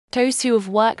Those who have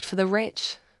worked for the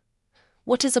rich.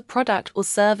 What is a product or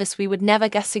service we would never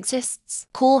guess exists?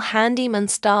 Cool handyman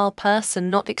style person,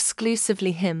 not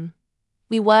exclusively him.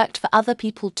 We worked for other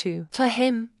people too. For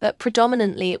him, but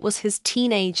predominantly it was his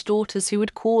teenage daughters who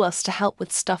would call us to help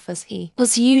with stuff as he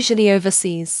was usually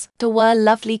overseas. There were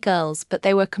lovely girls, but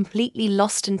they were completely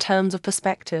lost in terms of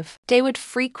perspective. They would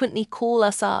frequently call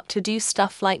us up to do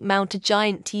stuff like mount a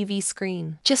giant TV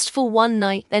screen just for one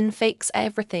night, then fix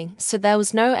everything so there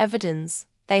was no evidence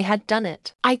they had done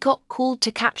it. I got called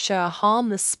to capture a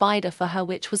harmless spider for her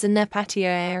which was in their patio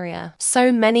area.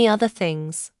 So many other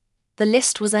things. The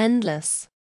list was endless.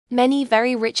 Many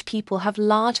very rich people have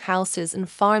large houses in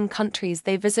foreign countries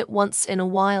they visit once in a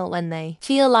while when they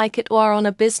feel like it or on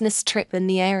a business trip in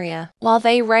the area. While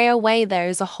they ray away, there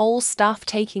is a whole staff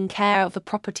taking care of the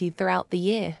property throughout the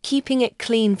year, keeping it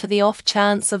clean for the off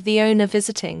chance of the owner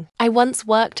visiting. I once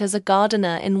worked as a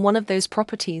gardener in one of those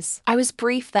properties. I was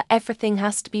briefed that everything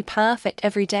has to be perfect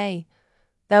every day.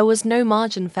 There was no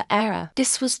margin for error.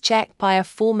 This was checked by a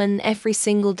foreman every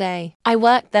single day. I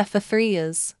worked there for 3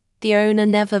 years. The owner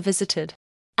never visited.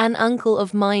 An uncle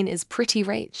of mine is pretty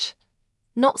rich.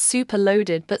 Not super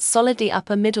loaded, but solidly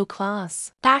upper middle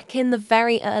class. Back in the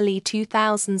very early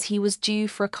 2000s, he was due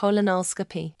for a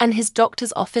colonoscopy, and his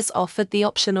doctor's office offered the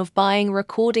option of buying a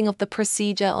recording of the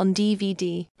procedure on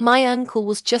DVD. My uncle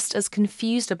was just as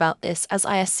confused about this as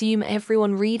I assume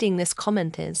everyone reading this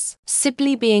comment is.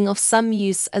 Sibley being of some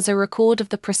use as a record of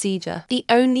the procedure. The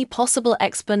only possible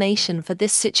explanation for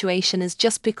this situation is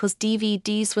just because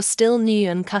DVDs were still new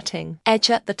and cutting edge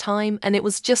at the time, and it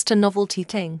was just a novelty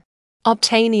thing.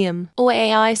 Obtainium, or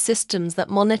AI systems that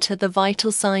monitor the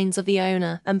vital signs of the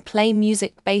owner and play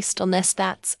music based on their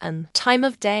stats and time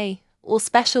of day, or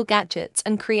special gadgets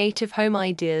and creative home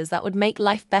ideas that would make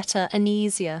life better and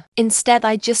easier. Instead,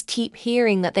 I just keep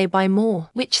hearing that they buy more,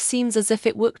 which seems as if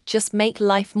it would just make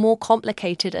life more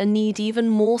complicated and need even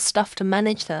more stuff to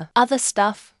manage. The other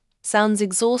stuff sounds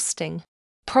exhausting.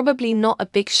 Probably not a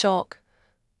big shock.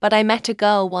 But I met a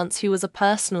girl once who was a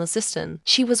personal assistant.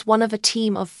 She was one of a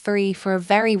team of 3 for a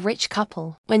very rich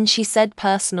couple. When she said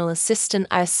personal assistant,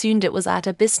 I assumed it was at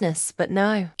a business, but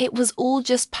no. It was all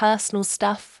just personal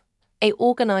stuff. It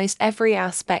organized every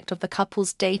aspect of the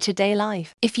couple's day-to-day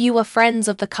life. If you were friends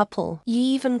of the couple, you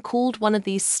even called one of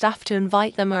these staff to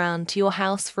invite them around to your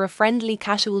house for a friendly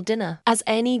casual dinner, as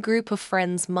any group of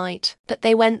friends might. But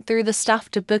they went through the staff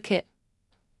to book it.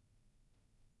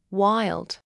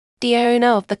 Wild. The owner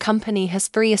of the company has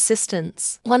 3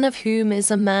 assistants, one of whom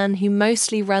is a man who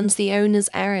mostly runs the owner's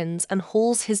errands and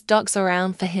hauls his dogs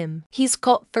around for him. He's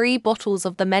got 3 bottles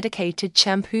of the medicated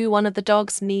shampoo one of the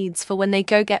dogs needs for when they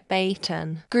go get bait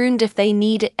and groomed if they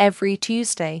need it every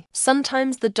Tuesday.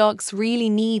 Sometimes the dogs really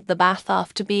need the bath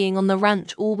after being on the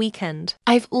ranch all weekend.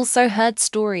 I've also heard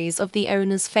stories of the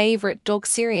owner's favorite dog.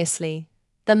 Seriously.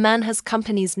 The man has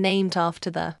companies named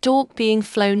after the dog being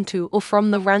flown to or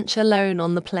from the ranch alone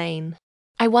on the plane.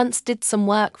 I once did some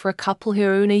work for a couple who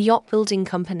own a yacht building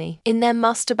company. In their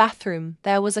master bathroom,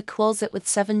 there was a closet with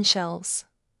 7 shelves,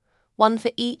 one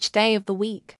for each day of the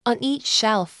week. On each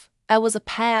shelf, there was a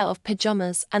pair of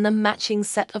pajamas and a matching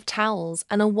set of towels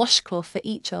and a washcloth for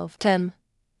each of them.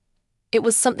 It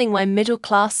was something my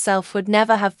middle-class self would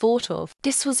never have thought of.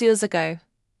 This was years ago,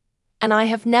 and I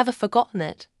have never forgotten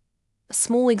it. A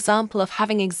small example of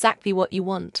having exactly what you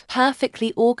want,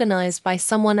 perfectly organized by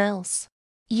someone else.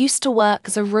 Used to work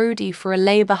as a roadie for a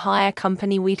labor hire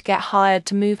company. We'd get hired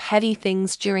to move heavy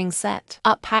things during set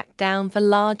up, pack down for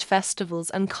large festivals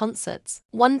and concerts.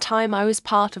 One time I was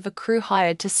part of a crew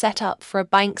hired to set up for a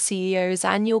bank CEO's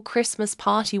annual Christmas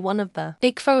party, one of the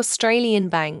big 4 Australian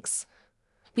banks.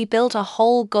 We built a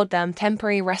whole goddamn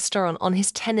temporary restaurant on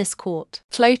his tennis court,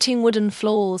 floating wooden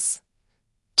floors,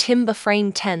 timber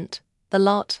frame tent, the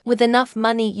lot. With enough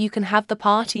money, you can have the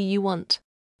party you want.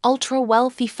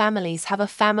 Ultra-wealthy families have a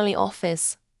family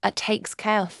office that takes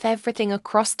care of everything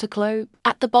across the globe.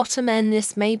 At the bottom end,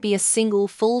 this may be a single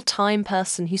full-time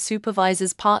person who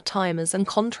supervises part-timers and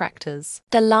contractors.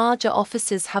 The larger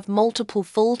offices have multiple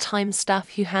full-time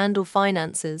staff who handle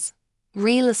finances,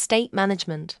 real estate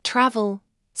management, travel,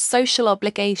 social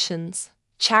obligations,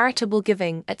 charitable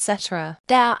giving, etc.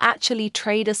 There are actually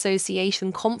trade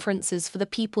association conferences for the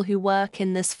people who work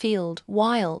in this field.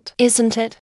 Wild, isn't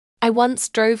it? I once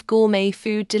drove gourmet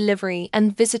food delivery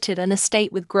and visited an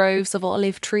estate with groves of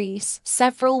olive trees,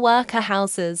 several worker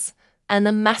houses, and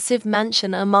a massive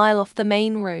mansion a mile off the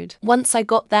main road. Once I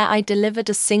got there, I delivered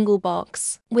a single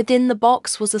box. Within the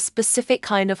box was a specific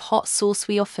kind of hot sauce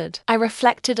we offered. I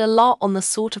reflected a lot on the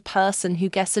sort of person who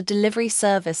gets a delivery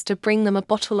service to bring them a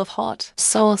bottle of hot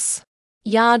sauce.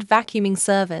 Yard vacuuming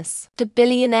service. The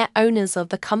billionaire owners of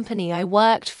the company I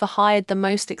worked for hired the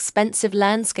most expensive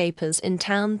landscapers in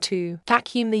town to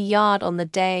vacuum the yard on the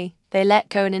day they let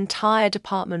go an entire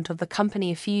department of the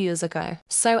company a few years ago.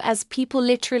 So as people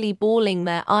literally bawling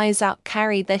their eyes out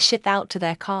carried their shit out to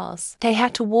their cars, they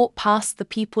had to walk past the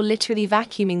people literally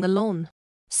vacuuming the lawn.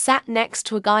 Sat next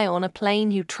to a guy on a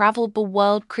plane who traveled the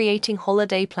world creating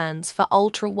holiday plans for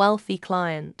ultra-wealthy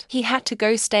client. He had to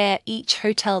go stay at each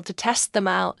hotel to test them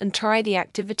out and try the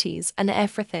activities and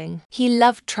everything. He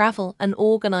loved travel and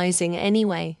organizing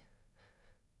anyway,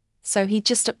 so he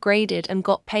just upgraded and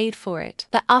got paid for it.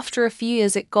 But after a few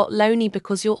years it got lonely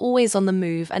because you're always on the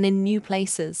move and in new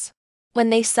places. When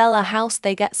they sell a house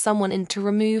they get someone in to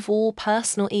remove all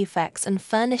personal effects and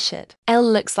furnish it. It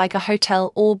looks like a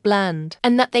hotel all bland,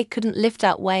 and that they couldn't live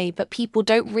that way, but people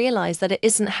don't realize that it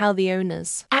isn't how the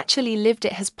owners actually lived.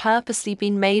 It has purposely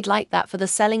been made like that for the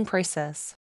selling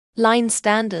process. Line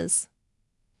standers.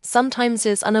 Sometimes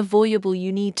it's unavoidable,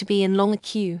 you need to be in long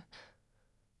queue.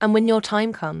 And when your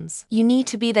time comes, you need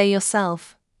to be there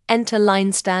yourself. Enter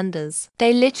line standers.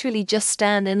 They literally just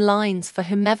stand in lines for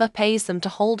whomever pays them to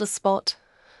hold a spot.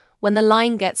 When the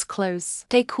line gets close,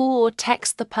 they call or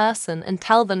text the person and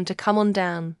tell them to come on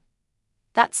down.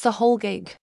 That's the whole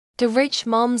gig. The rich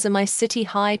moms in my city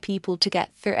hire people to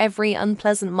get through every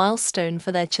unpleasant milestone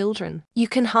for their children. You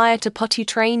can hire to potty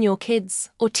train your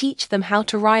kids or teach them how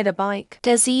to ride a bike.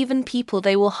 There's even people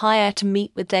they will hire to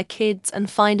meet with their kids and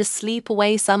find a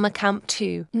sleepaway summer camp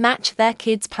to match their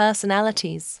kids'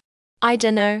 personalities. I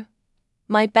dunno.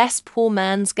 My best poor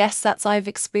man's guess that I've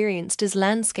experienced is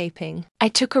landscaping. I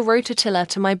took a rototiller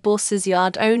to my boss's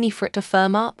yard only for it to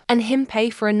firm up, and him pay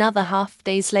for another half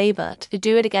day's labor to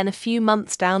do it again a few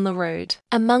months down the road.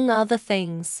 Among other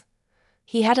things,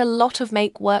 he had a lot of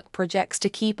make-work projects to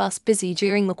keep us busy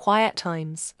during the quiet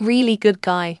times. Really good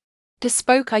guy.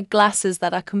 Bespoke eyeglasses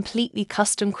that are completely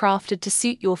custom crafted to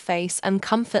suit your face and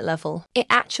comfort level. It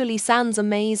actually sounds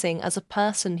amazing as a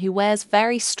person who wears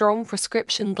very strong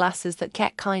prescription glasses that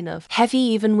get kind of heavy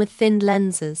even with thin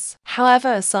lenses.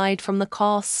 However, aside from the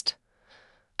cost,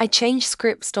 I change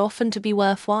scripts often to be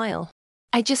worthwhile.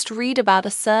 I just read about a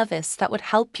service that would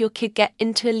help your kid get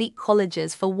into elite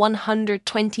colleges for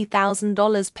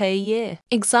 $120,000 per year.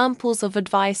 Examples of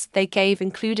advice they gave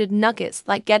included nuggets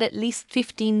like get at least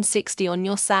 1560 on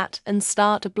your SAT and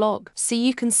start a blog so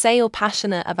you can say you're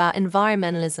passionate about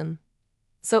environmentalism.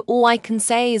 So all I can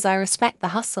say is I respect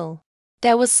the hustle.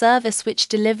 There was service which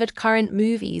delivered current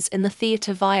movies in the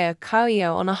theater via courier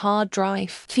on a hard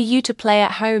drive for you to play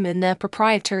at home in their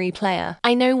proprietary player.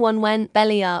 I know one went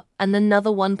belly up and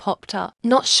another one popped up.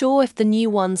 Not sure if the new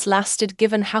ones lasted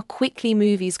given how quickly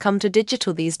movies come to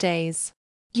digital these days.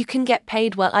 You can get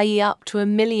paid well, i.e. up to $1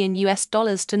 million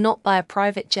to not buy a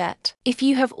private jet. If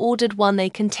you have ordered one they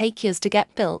can take years to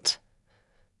get built,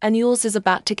 and yours is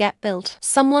about to get built.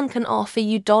 Someone can offer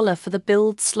you $1 for the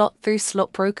build slot through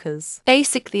slot brokers.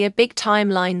 Basically a big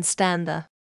timeline stander.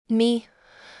 Me,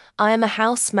 I am a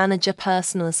house manager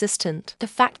personal assistant. The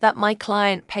fact that my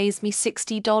client pays me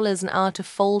 $60 an hour to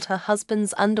fold her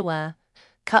husband's underwear,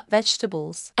 cut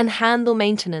vegetables, and handle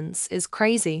maintenance is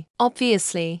crazy.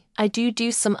 Obviously, I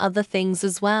do some other things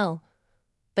as well.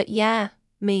 But yeah,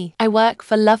 me. I work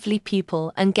for lovely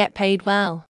people and get paid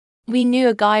well. We knew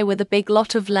a guy with a big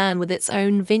lot of land with its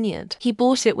own vineyard. He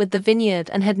bought it with the vineyard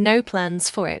and had no plans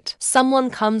for it. Someone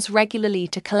comes regularly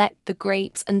to collect the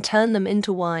grapes and turn them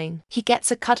into wine. He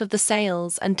gets a cut of the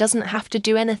sales and doesn't have to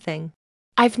do anything.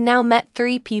 I've now met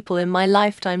 3 people in my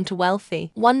lifetime to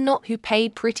wealthy. One not who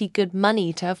paid pretty good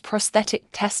money to have prosthetic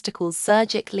testicles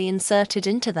surgically inserted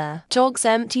into their dog's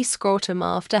empty scrotum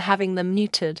after having them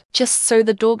neutered, just so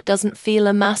the dog doesn't feel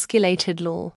emasculated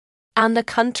lol. And the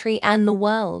country and the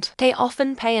world. They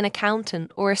often pay an accountant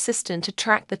or assistant to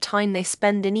track the time they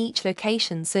spend in each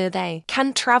location so they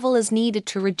can travel as needed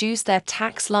to reduce their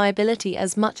tax liability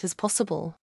as much as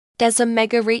possible. There's a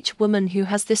mega rich woman who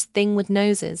has this thing with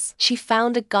noses. She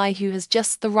found a guy who has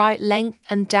just the right length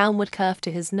and downward curve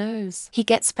to his nose. He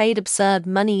gets paid absurd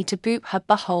money to boop her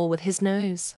butthole with his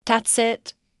nose. That's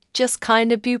it. Just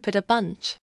kinda boop it a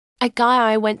bunch. A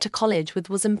guy I went to college with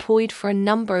was employed for a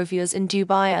number of years in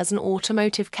Dubai as an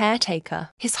automotive caretaker.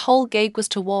 His whole gig was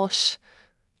to wash,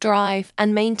 drive,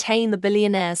 and maintain the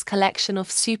billionaire's collection of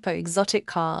super exotic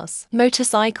cars,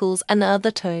 motorcycles, and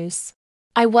other toys.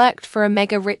 I worked for a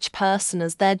mega rich person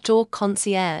as their dog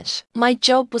concierge. My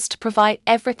job was to provide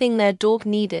everything their dog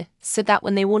needed so that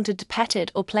when they wanted to pet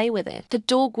it or play with it, the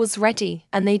dog was ready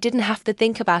and they didn't have to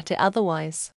think about it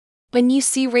otherwise. When you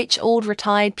see rich old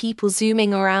retired people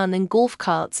zooming around in golf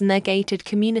carts in their gated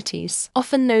communities,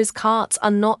 often those carts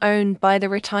are not owned by the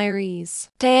retirees.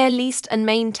 They are leased and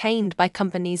maintained by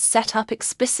companies set up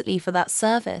explicitly for that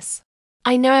service.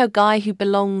 I know a guy who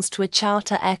belongs to a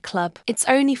charter air club. It's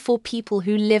only for people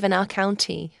who live in our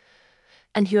county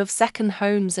and who have second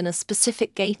homes in a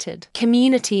specific gated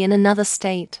community in another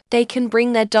state. They can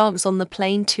bring their dogs on the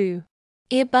plane too.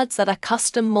 Earbuds that are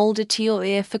custom molded to your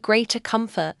ear for greater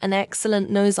comfort and excellent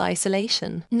noise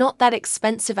isolation. Not that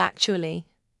expensive actually,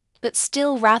 but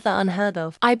still rather unheard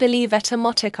of. I believe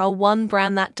Etymotic are one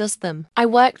brand that does them. I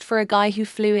worked for a guy who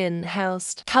flew in,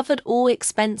 housed, covered all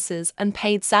expenses and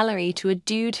paid salary to a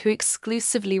dude who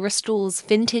exclusively restores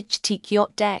vintage teak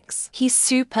yacht decks. He's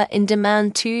super in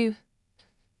demand too.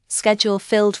 Schedule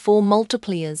filled for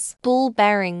multiple years. Ball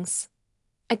bearings.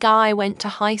 A guy I went to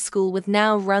high school with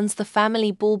now runs the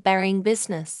family ball bearing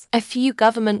business. A few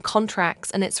government contracts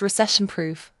and it's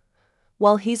recession-proof.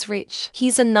 While he's rich,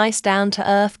 he's a nice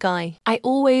down-to-earth guy. I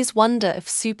always wonder if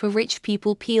super rich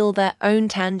people peel their own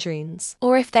tangerines,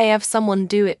 or if they have someone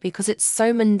do it because it's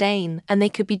so mundane and they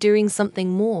could be doing something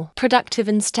more productive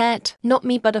instead. Not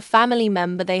me, but a family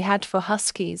member they had for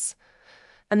huskies,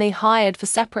 and they hired for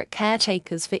separate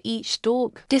caretakers for each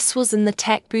dog. This was in the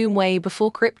tech boom way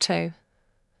before crypto.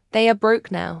 They are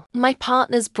broke now. My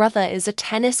partner's brother is a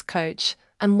tennis coach,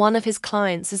 and one of his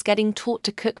clients is getting taught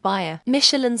to cook by a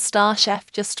Michelin star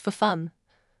chef just for fun.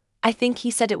 I think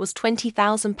he said it was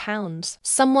 £20,000.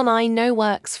 Someone I know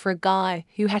works for a guy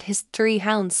who had his 3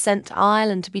 hounds sent to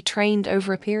Ireland to be trained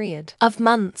over a period of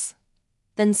months,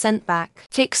 then sent back.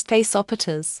 Fixed base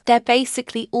operators. They're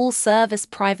basically all service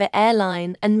private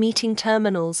airline and meeting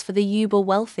terminals for the uber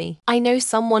wealthy. I know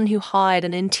someone who hired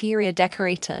an interior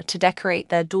decorator to decorate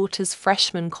their daughter's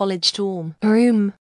freshman college dorm room.